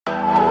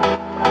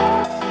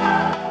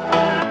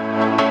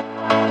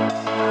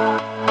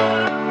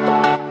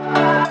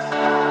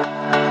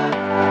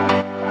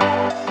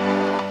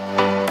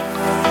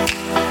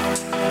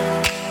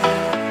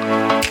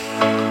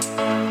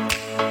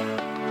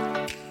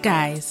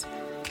Guys,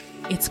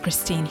 it's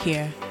Christine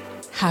here.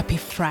 Happy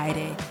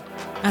Friday.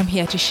 I'm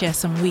here to share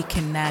some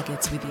weekend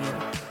nuggets with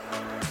you.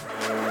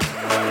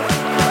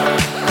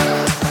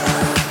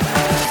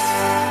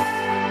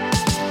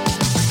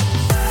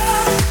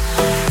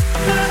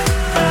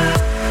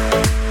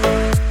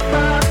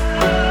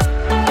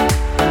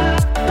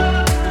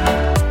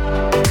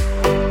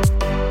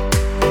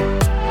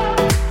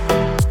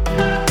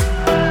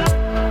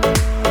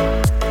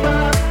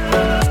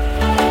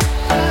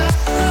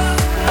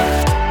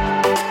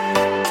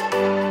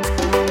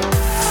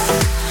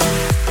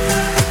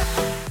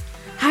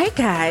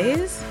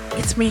 Guys,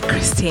 it's me,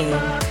 Christine.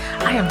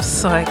 I am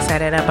so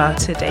excited about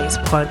today's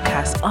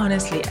podcast.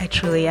 Honestly, I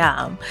truly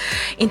am.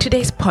 In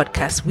today's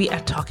podcast, we are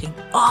talking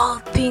all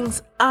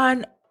things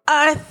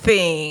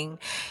unearthing,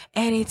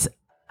 and it's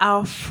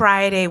our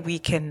Friday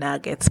Weekend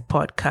Nuggets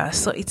podcast.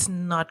 So it's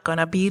not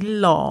gonna be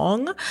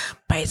long,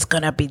 but it's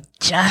gonna be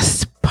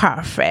just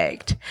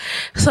perfect.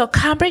 So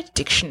Cambridge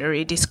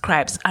Dictionary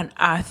describes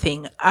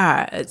unearthing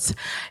as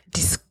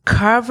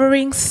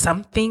discovering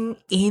something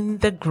in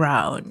the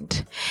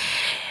ground.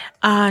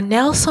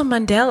 Nelson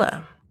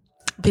Mandela,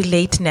 the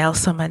late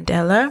Nelson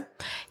Mandela,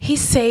 he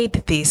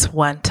said this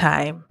one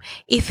time: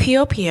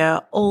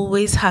 Ethiopia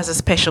always has a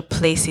special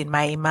place in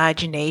my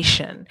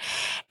imagination,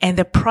 and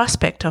the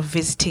prospect of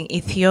visiting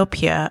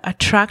Ethiopia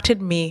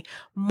attracted me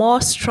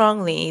more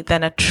strongly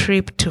than a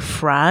trip to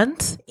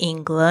France,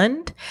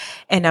 England,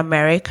 and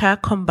America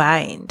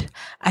combined.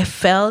 I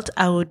felt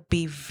I would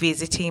be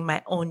visiting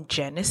my own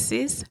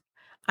genesis,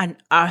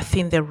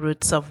 unearthing the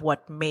roots of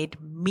what made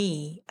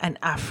me an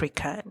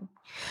African.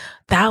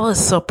 That was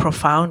so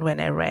profound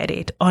when I read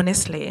it.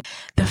 Honestly,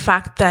 the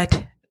fact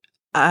that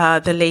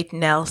the late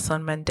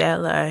Nelson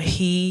Mandela,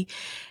 he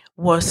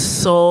was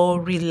so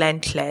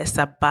relentless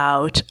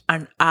about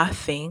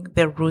unearthing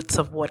the roots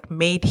of what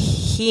made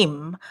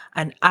him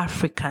an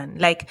African.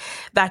 Like,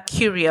 that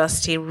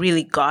curiosity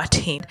really got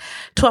him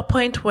to a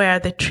point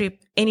where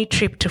any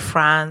trip to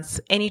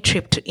France, any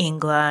trip to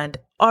England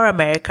or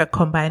America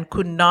combined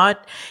could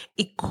not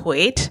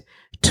equate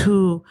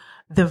to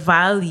the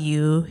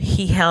value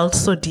he held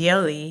so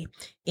dearly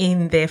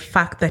in the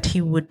fact that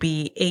he would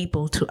be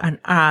able to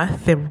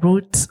unearth the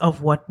roots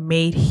of what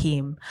made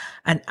him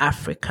an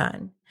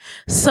African.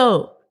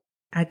 So,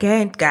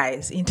 again,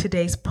 guys, in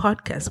today's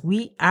podcast,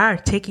 we are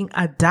taking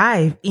a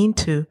dive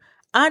into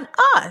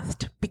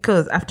unearthed,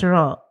 because after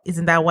all,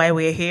 isn't that why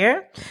we're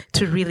here?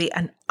 To really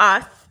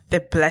unearth the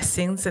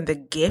blessings and the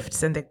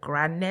gifts and the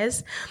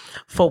grandness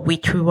for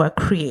which we were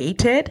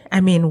created.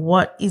 I mean,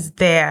 what is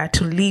there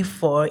to live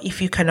for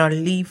if you cannot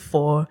live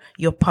for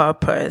your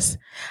purpose?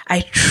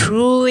 I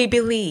truly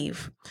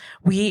believe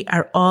we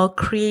are all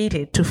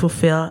created to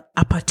fulfill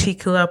a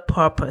particular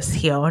purpose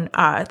here on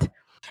earth.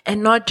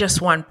 And not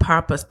just one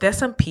purpose. There's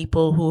some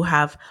people who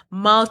have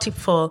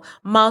multiple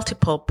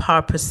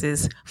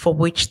purposes for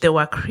which they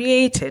were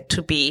created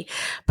to be.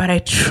 But I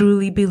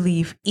truly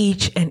believe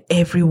each and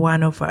every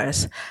one of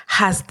us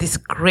has this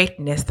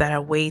greatness that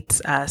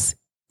awaits us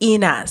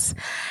in us.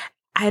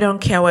 I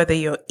don't care whether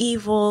you're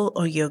evil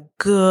or you're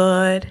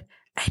good.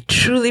 I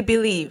truly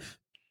believe,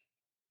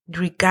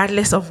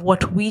 regardless of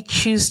what we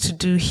choose to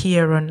do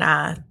here on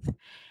earth,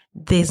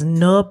 there's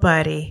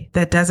nobody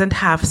that doesn't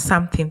have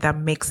something that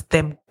makes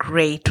them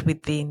great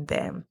within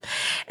them.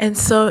 And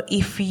so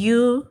if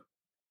you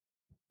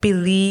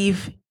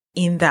believe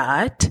in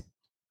that,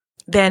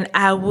 then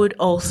I would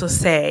also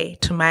say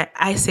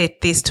I said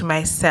this to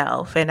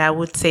myself, and I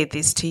would say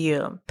this to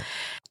you.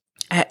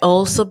 I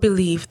also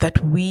believe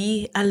that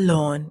we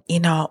alone,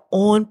 in our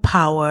own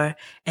power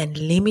and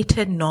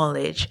limited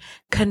knowledge,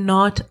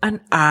 cannot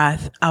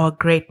unearth our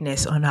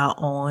greatness on our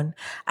own.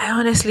 I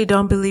honestly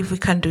don't believe we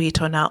can do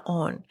it on our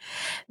own.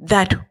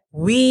 I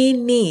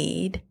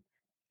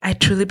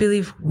truly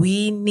believe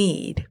we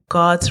need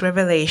God's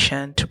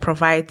revelation to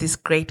provide this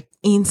great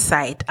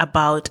insight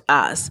about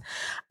us.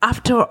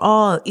 After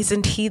all,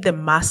 isn't He the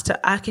master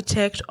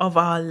architect of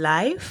our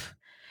life?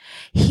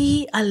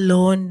 He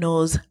alone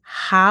knows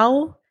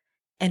how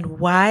and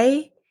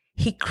why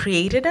He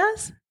created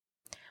us,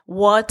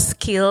 what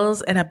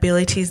skills and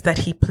abilities that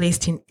He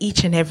placed in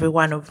each and every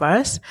one of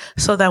us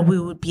so that we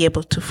would be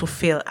able to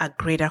fulfill a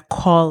greater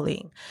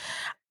calling.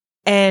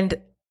 And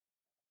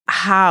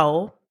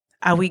how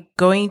are we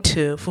going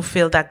to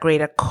fulfill that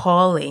greater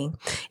calling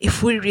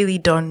if we really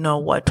don't know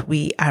what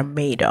we are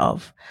made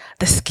of,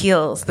 the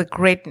skills, the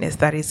greatness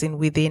that is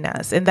within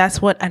us? And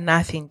that's what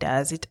unearthing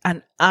does. It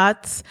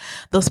unearths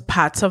those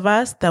parts of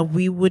us that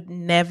we would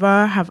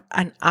never have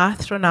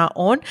unearthed on our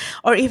own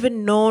or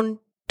even known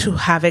to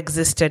have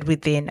existed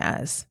within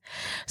us.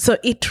 So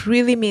it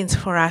really means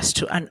for us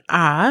to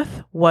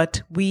unearth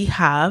what we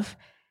have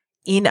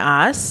in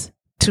us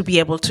to be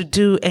able to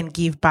do and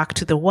give back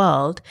to the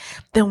world,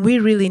 then we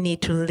really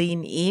need to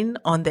lean in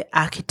on the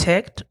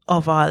architect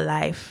of our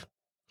life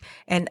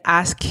and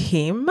ask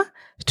Him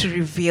to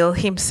reveal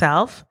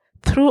Himself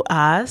through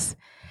us,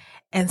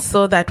 and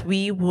so that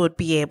we would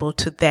be able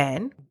to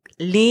then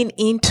lean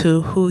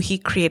into who He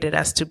created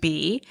us to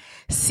be,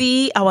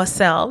 see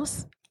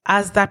ourselves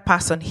as that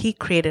person He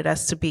created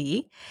us to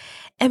be,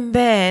 and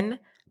then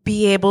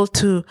be able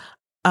to,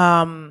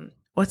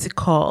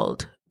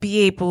 be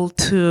able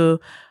to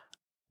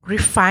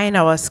refine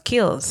our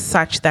skills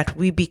such that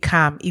we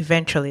become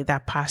eventually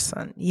that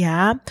person.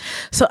 Yeah.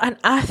 So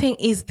unearthing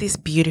is this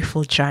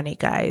beautiful journey,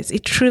 guys.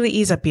 It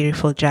truly is a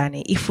beautiful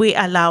journey. If we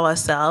allow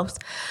ourselves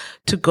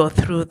to go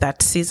through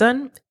that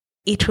season,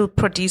 it will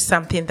produce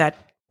something that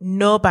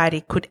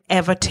nobody could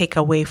ever take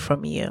away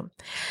from you.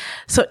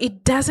 So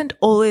it doesn't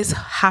always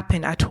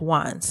happen at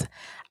once.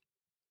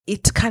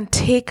 It can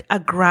take a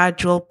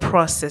gradual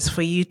process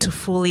for you to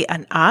fully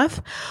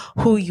unearth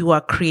who you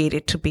are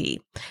created to be.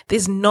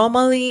 There's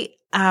normally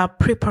a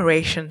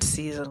preparation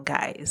season,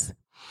 guys.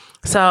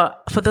 So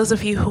for those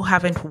of you who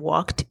haven't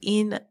walked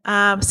in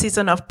a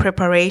season of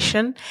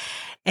preparation,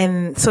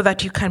 and so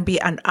that you can be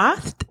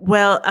unearthed,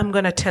 well, I'm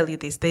going to tell you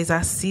this. There's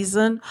a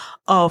season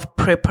of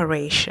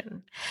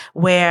preparation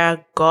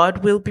where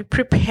God will be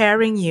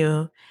preparing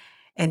you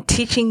and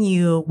teaching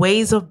you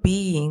ways of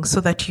being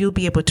so that you'll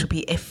be able to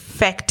be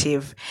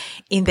effective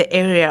in the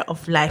area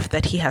of life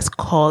that He has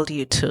called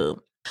you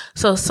to.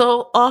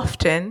 So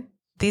often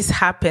this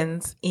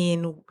happens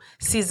in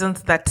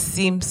seasons that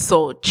seem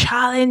so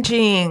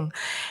challenging.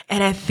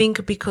 And I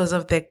think because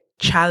of the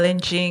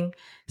challenging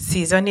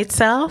season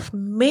itself,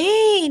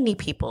 many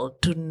people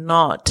do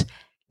not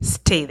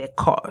stay the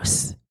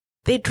course.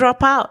 They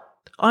drop out,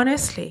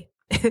 honestly.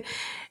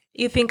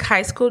 You think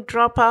high school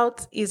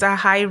dropouts is a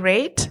high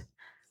rate?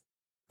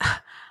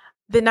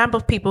 The number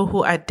of people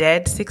who are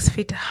dead 6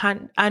 feet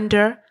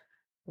under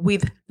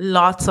with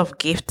lots of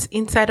gifts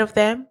inside of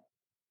them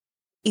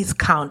is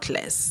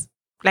countless.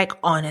 Like,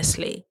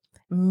 honestly,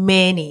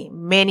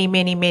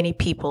 many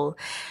people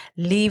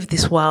leave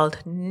this world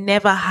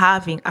never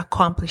having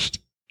accomplished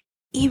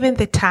even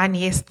the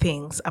tiniest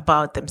things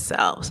about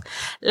themselves.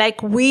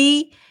 Like,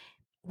 we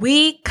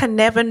can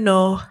never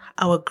know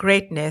our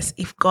greatness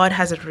if God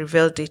hasn't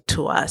revealed it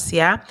to us,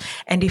 yeah?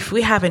 And if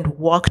we haven't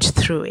walked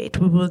through it,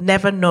 we will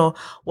never know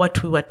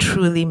what we were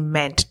truly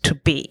meant to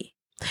be.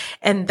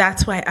 And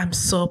that's why I'm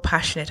so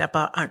passionate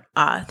about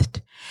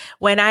Unearthed.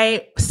 When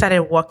I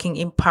started walking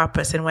in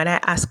purpose and when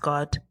I asked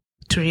God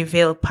to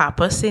reveal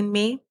purpose in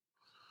me,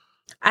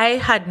 I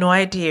had no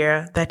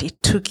idea that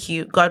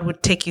God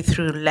would take you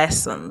through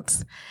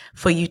lessons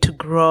for you to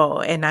grow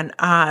and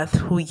unearth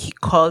who He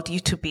called you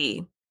to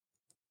be.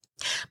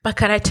 But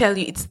can I tell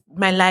you,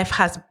 my life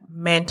has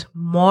meant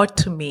more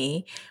to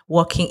me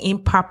walking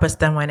in purpose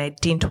than when I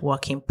didn't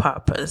walk in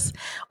purpose.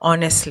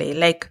 Honestly,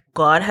 like,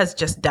 God has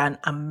just done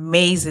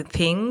amazing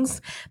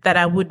things that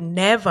I would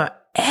never,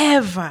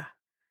 ever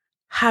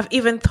have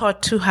even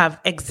thought to have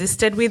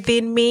existed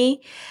within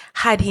me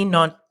had He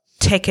not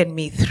taken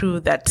me through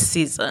that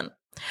season.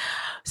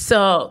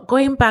 So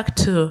going back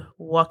to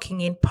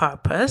walking in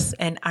purpose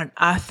and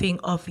unearthing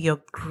of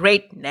your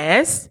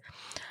greatness,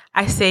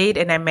 I said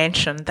and I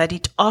mentioned that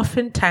it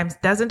oftentimes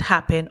doesn't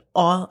happen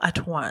all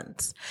at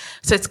once.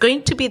 So it's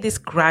going to be this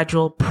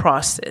gradual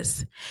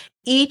process.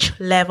 Each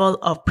level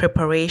of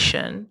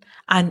preparation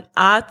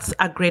unearths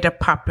a greater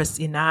purpose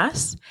in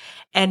us,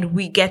 and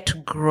we get to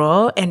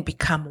grow and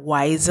become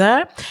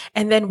wiser,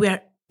 and then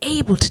we're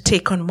able to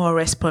take on more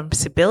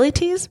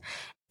responsibilities,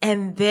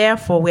 and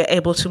therefore we're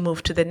able to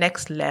move to the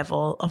next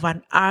level of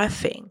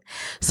unearthing.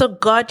 So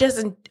God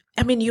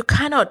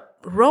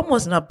Rome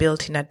was not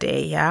built in a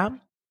day, yeah?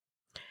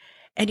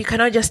 And you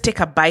cannot just take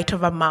a bite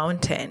of a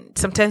mountain.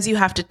 Sometimes you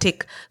have to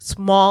take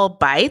small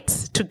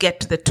bites to get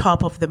to the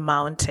top of the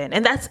mountain.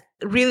 And that's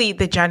really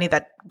the journey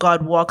that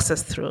God walks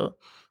us through.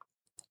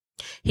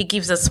 He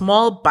gives us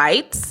small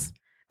bites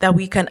that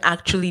we can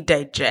actually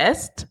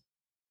digest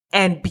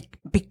and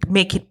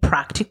make it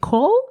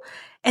practical.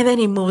 And then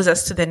He moves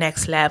us to the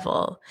next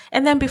level.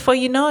 And then before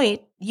you know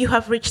it, you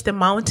have reached the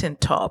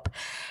mountaintop.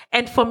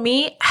 And for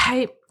me,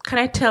 can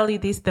I tell you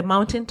this, the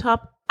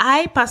mountaintop,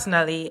 I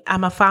personally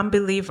am a firm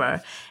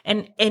believer,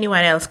 and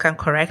anyone else can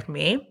correct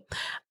me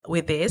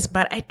with this,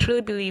 but I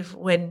truly believe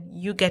when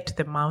you get to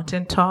the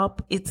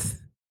mountaintop,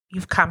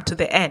 you've come to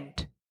the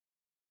end.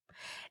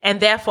 And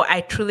therefore,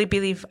 I truly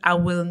believe I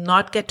will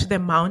not get to the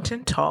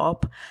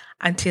mountaintop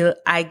until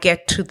I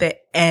get to the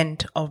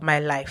end of my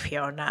life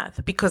here on earth.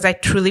 Because I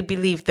truly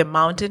believe the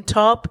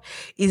mountaintop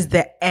is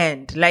the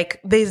end. Like,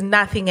 there's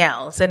nothing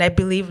else. And I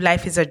believe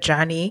life is a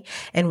journey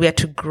and we are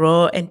to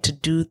grow and to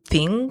do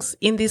things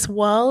in this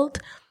world.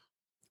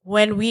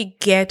 When we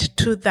get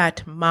to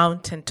that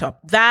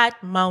mountaintop,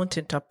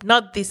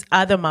 not these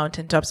other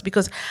mountaintops,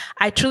 because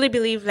I truly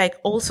believe, like,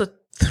 also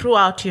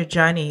throughout your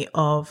journey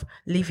of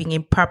living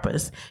in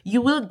purpose,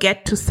 you will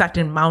get to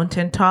certain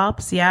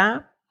mountaintops,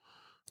 yeah?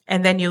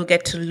 And then you'll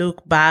get to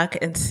look back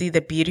and see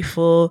the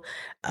beautiful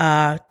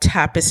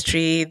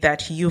tapestry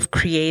that you've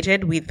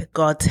created with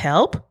God's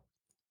help.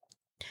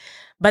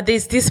 But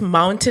there's this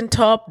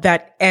mountaintop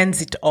that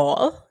ends it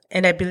all.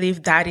 And I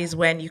believe that is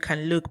when you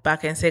can look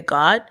back and say,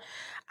 God,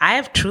 I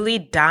have truly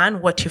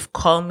done what you've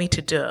called me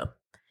to do.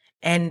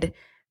 And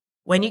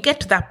when you get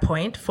to that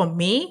point, for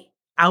me,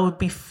 I would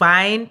be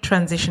fine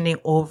transitioning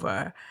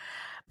over.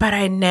 but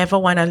I never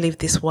want to leave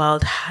this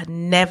world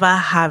never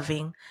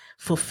having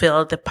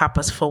fulfilled the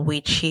purpose for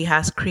which he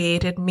has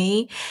created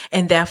me.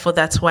 And therefore,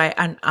 that's why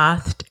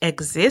Unearthed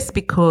exists,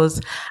 because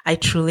I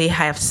truly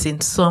have seen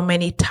so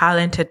many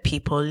talented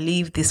people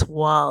leave this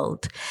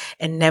world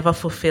and never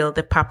fulfill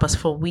the purpose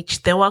for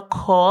which they were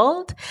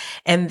called.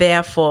 And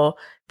therefore,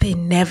 they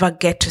never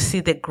get to see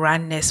the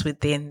grandness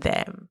within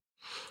them.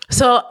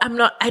 So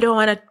I don't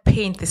want to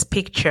paint this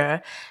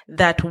picture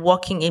that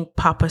walking in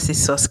purpose is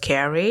so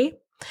scary.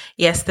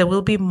 Yes, there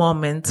will be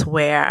moments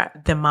where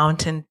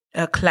the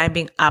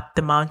climbing up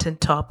the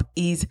mountaintop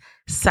is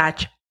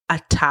such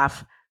a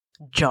tough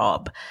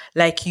job.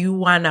 Like you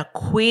want to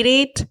quit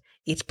it.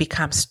 It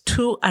becomes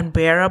too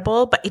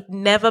unbearable, but it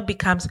never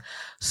becomes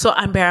so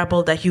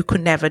unbearable that you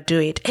could never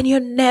do it. And you're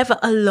never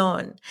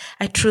alone.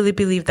 I truly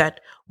believe that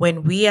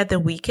when we are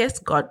the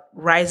weakest, God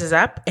rises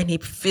up and he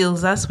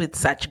fills us with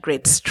such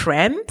great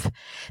strength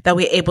that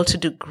we're able to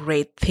do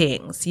great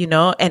things,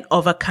 and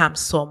overcome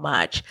so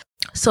much.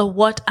 So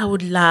what I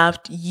would love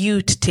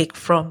you to take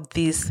from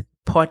this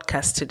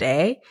podcast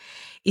today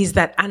is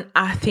that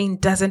unearthing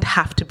doesn't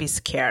have to be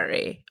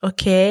scary,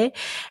 okay?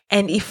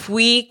 And if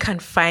we can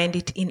find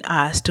it in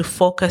us to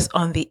focus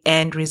on the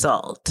end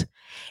result,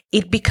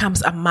 it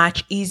becomes a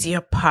much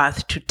easier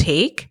path to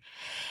take.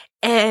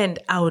 And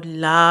I would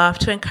love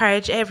to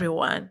encourage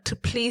everyone to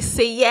please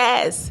say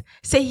yes.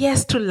 Say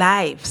yes to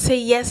life. Say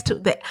yes to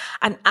the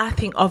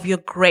unearthing of your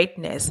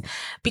greatness,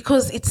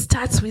 because it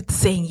starts with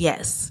saying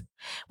yes.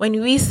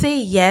 When we say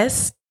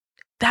yes,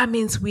 that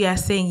means we are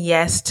saying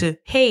yes to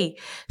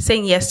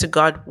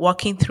God,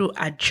 walking you through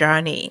a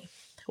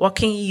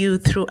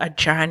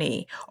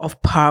journey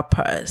of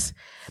purpose.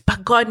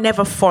 But God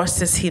never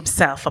forces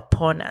himself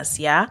upon us,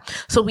 yeah?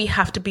 So we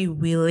have to be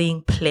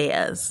willing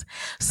players.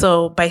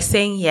 So by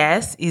saying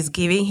yes is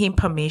giving him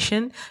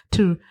permission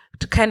to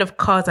kind of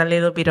cause a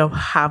little bit of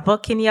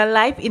havoc in your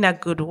life in a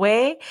good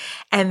way.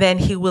 And then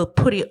he will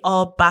put it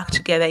all back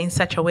together in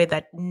such a way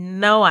that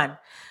no one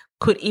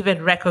could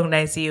even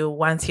recognize you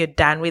once you're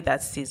done with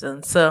that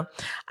season. So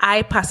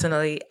I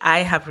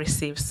have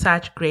received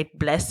such great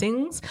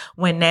blessings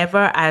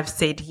whenever I've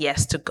said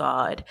yes to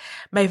God.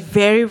 My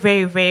very,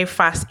 very, very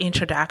first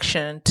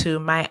introduction to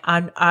my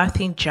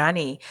unearthing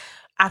journey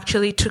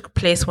actually took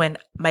place when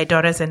my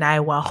daughters and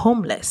I were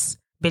homeless.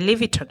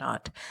 Believe it or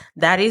not,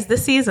 that is the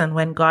season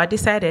when God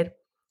decided,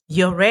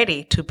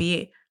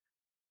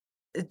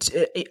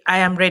 I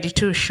am ready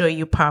to show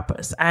you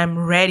purpose. I am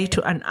ready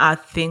to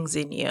unearth things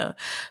in you.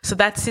 So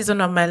that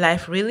season of my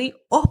life really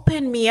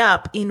opened me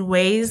up in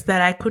ways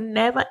that I could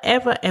never,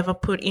 ever, ever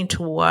put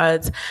into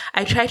words.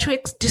 I try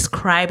to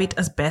describe it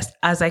as best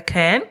as I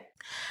can,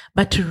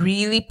 but to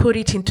really put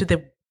it into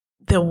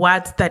the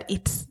words that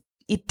it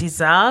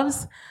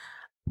deserves,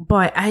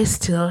 boy, I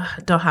still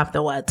don't have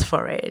the words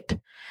for it.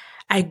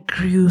 I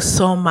grew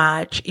so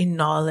much in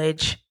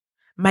knowledge.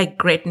 My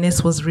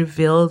greatness was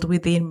revealed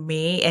within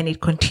me, and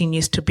it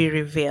continues to be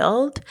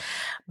revealed.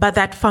 But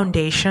that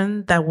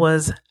foundation that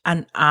was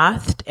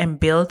unearthed and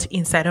built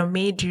inside of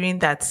me during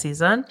that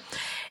season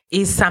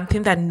is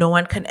something that no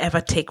one can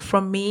ever take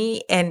from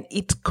me. And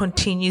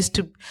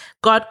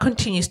God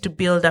continues to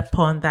build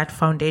upon that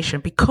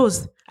foundation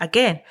because,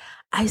 again,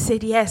 I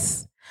said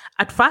yes.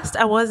 At first,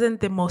 I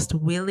wasn't the most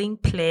willing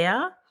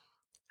player.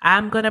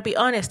 I'm going to be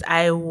honest.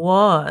 I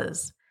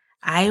was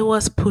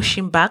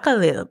pushing back a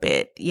little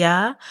bit.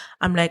 Yeah.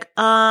 I'm like,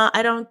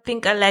 I don't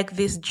think I like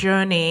this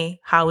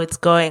journey, how it's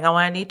going.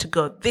 I need to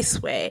go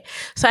this way.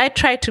 So I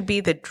tried to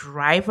be the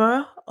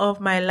driver of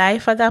my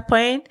life at that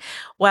point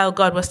while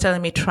God was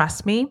telling me,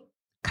 trust me.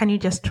 Can you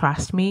just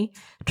trust me?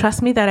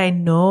 Trust me that I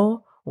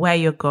know where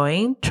you're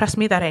going. Trust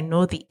me that I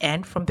know the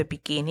end from the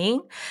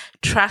beginning.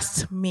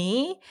 Trust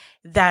me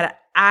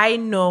that I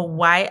know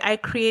why I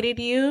created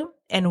you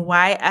and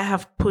why I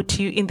have put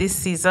you in this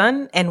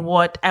season and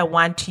what I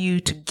want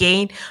you to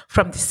gain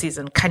from this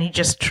season. Can you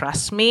just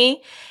trust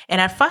me? And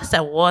at first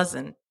I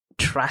wasn't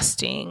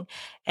trusting.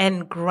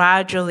 And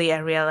gradually I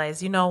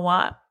realized, you know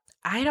what?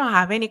 I don't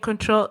have any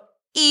control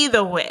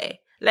either way.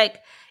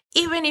 Like,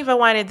 even if I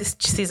wanted this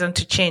season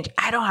to change,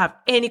 I don't have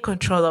any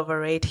control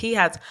over it. He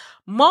has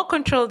more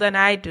control than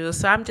I do.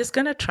 So I'm just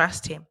going to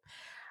trust him.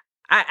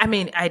 I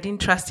mean, I didn't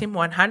trust him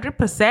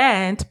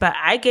 100%, but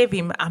I gave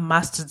him a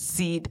mustard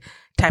seed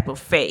type of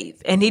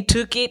faith, and he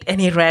took it and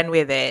he ran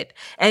with it.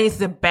 And it's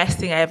the best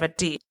thing I ever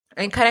did.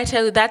 And can I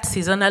tell you, that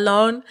season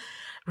alone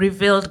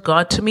revealed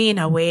God to me in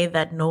a way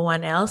that no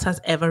one else has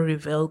ever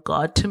revealed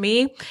God to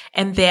me.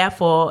 And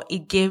therefore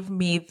it gave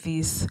me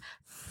this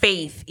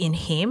faith in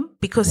him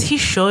because he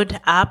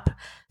showed up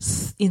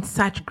in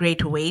such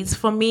great ways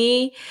for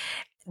me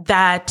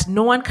that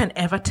no one can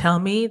ever tell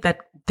me that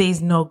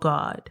there's no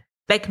God.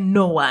 Like,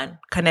 no one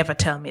can ever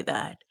tell me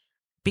that,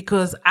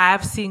 because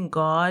I've seen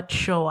God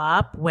show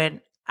up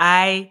when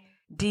I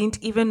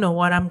didn't even know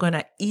what I'm going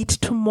to eat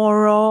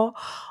tomorrow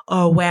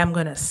or where I'm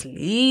going to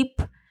sleep.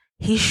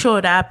 He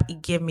showed up. He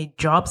gave me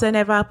jobs I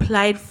never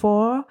applied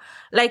for.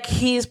 Like,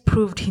 he's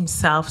proved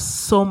himself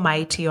so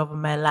mighty over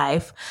my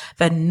life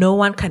that no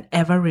one can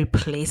ever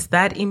replace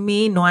that in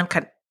me. No one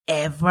can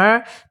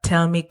ever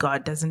tell me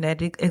God doesn't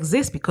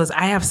exist, because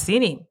I have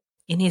seen him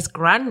in his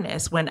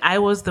grandness. When I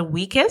was the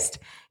weakest,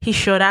 he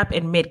showed up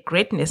and made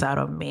greatness out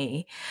of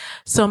me.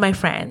 So my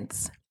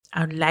friends,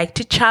 I would like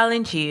to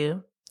challenge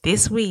you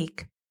this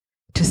week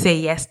to say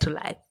yes to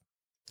life.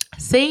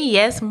 Say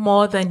yes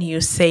more than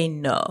you say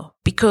no,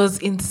 because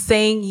in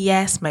saying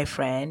yes, my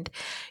friend,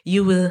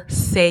 you will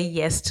say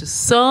yes to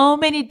so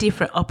many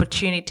different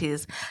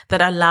opportunities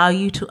that allow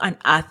you to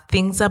unearth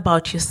things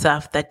about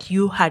yourself that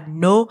you had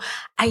no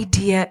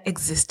idea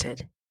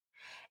existed.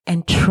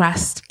 And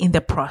trust in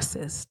the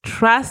process.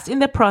 Trust in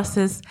the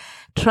process.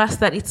 Trust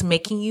that it's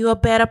making you a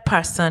better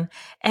person,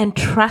 and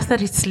trust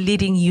that it's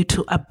leading you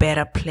to a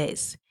better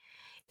place.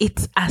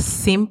 It's as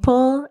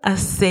simple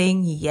as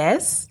saying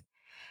yes.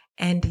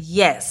 And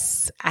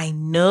yes, I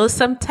know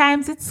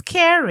sometimes it's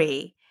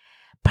scary,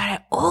 but I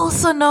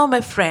also know,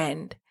 my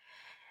friend,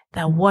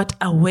 that what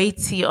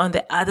awaits you on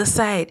the other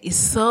side is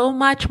so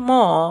much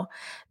more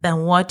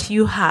than what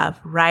you have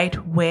right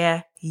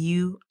where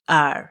you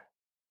are.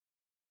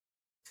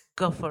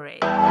 Go for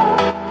it.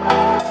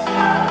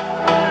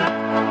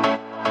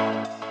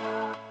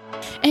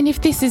 And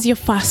if this is your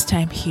first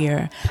time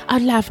here,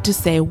 I'd love to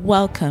say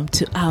welcome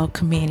to our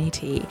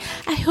community.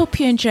 I hope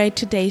you enjoyed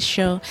today's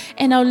show,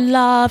 and I'd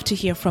love to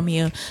hear from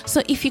you.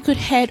 So if you could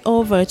head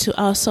over to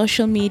our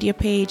social media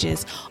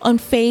pages on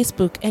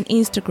Facebook and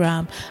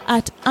Instagram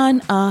at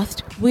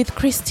Unearthed with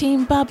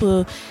Christine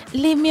Babu,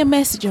 leave me a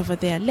message over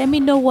there. Let me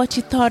know what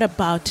you thought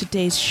about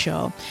today's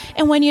show.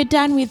 And when you're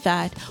done with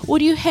that,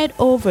 would you head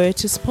over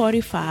to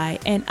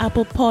Spotify and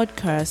Apple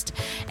Podcast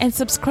and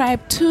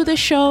subscribe to the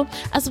show,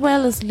 as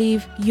well as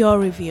leave your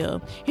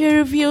review. Your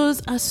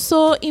reviews are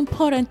so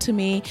important to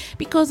me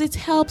because it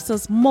helps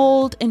us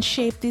mold and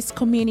shape this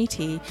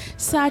community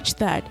such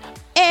that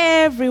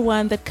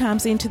everyone that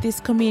comes into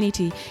this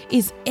community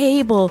is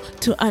able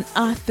to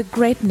unearth the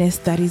greatness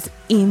that is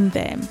in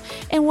them.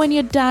 And when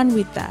you're done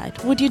with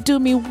that, would you do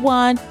me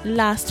one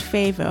last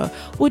favor?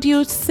 Would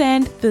you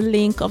send the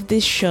link of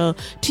this show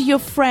to your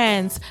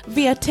friends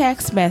via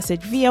text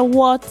message, via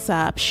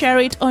WhatsApp, share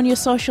it on your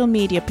social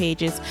media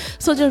pages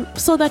so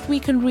that we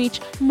can reach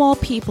more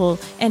people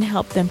and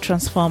help them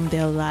transform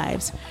their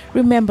lives?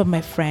 Remember,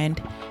 my friend,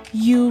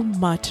 you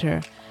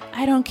matter.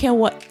 I don't care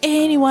what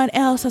anyone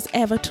else has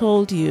ever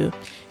told you.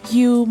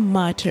 You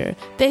matter.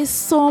 There's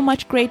so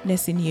much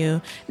greatness in you.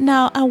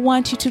 Now I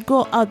want you to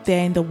go out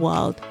there in the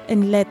world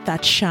and let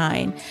that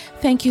shine.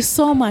 Thank you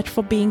so much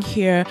for being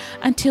here.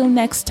 Until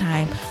next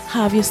time,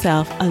 have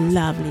yourself a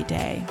lovely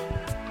day.